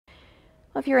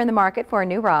Well, if you're in the market for a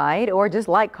new ride or just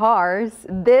like cars,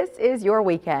 this is your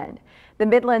weekend. The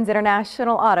Midlands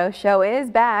International Auto Show is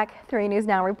back. 3 News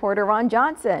Now reporter Ron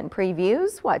Johnson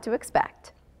previews what to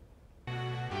expect.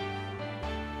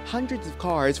 Hundreds of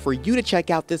cars for you to check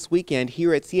out this weekend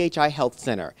here at CHI Health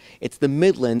Center. It's the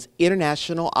Midlands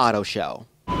International Auto Show.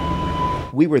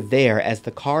 We were there as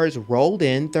the cars rolled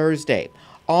in Thursday,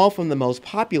 all from the most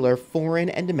popular foreign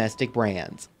and domestic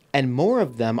brands. And more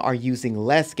of them are using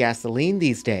less gasoline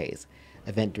these days.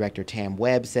 Event director Tam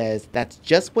Webb says that's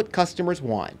just what customers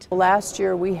want. Last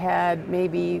year we had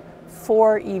maybe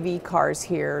 4 EV cars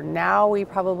here. Now we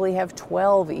probably have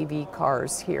 12 EV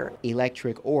cars here.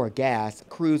 Electric or gas,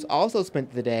 crews also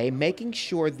spent the day making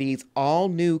sure these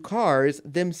all-new cars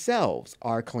themselves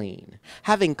are clean.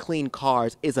 Having clean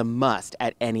cars is a must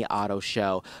at any auto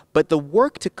show, but the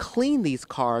work to clean these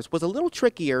cars was a little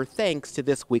trickier thanks to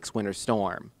this week's winter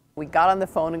storm. We got on the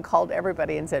phone and called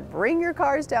everybody and said, bring your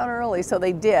cars down early. So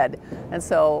they did. And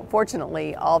so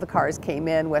fortunately, all the cars came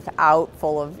in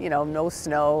full of, no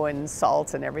snow and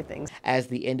salt and everything. As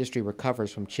the industry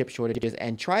recovers from chip shortages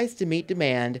and tries to meet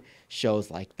demand, shows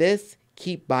like this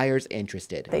keep buyers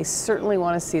interested. They certainly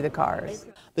want to see the cars.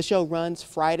 The show runs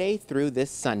Friday through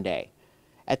this Sunday.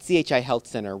 At CHI Health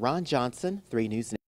Center, Ron Johnson, 3 News.